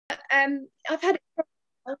I've had it.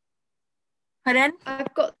 Pardon?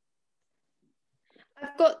 I've got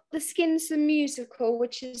the Skins the Musical,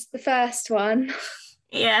 which is the first one.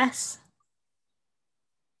 Yes.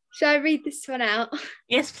 Shall I read this one out?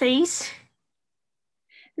 Yes, please.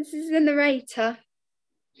 This is the narrator.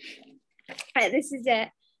 Right, this is it.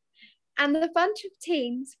 And the bunch of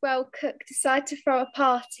teens, well cooked, decide to throw a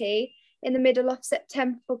party in the middle of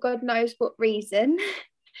September for God knows what reason.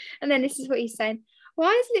 And then this is what he's saying.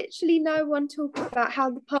 Why is literally no one talking about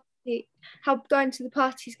how going to the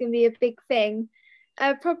party is going to be a big thing?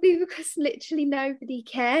 Probably because literally nobody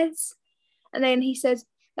cares. And then he says,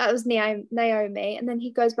 that was Naomi. And then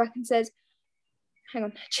he goes back and says, hang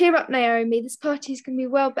on, cheer up, Naomi. This party is going to be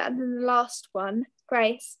well better than the last one.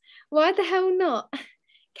 Grace, why the hell not?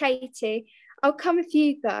 Katie, I'll come if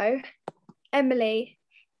you go. Emily,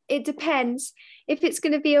 it depends. If it's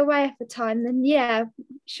going to be away for time, then yeah,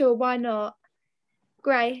 sure, why not?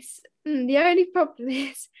 Grace, the only problem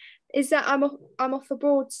is that I'm off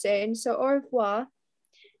abroad soon, so au revoir.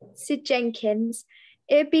 Sid Jenkins,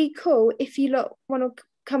 it'd be cool if you lot want to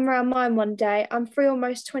come around mine one day. I'm free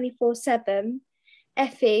almost 24/7.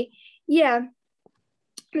 Effie, yeah.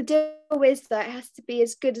 The deal is that it has to be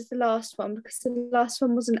as good as the last one because the last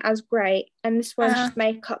one wasn't as great, and this one should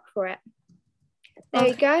make up for it. There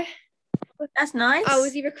you go. That's nice. Oh,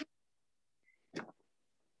 was he recording?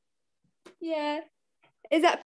 Yeah. Is that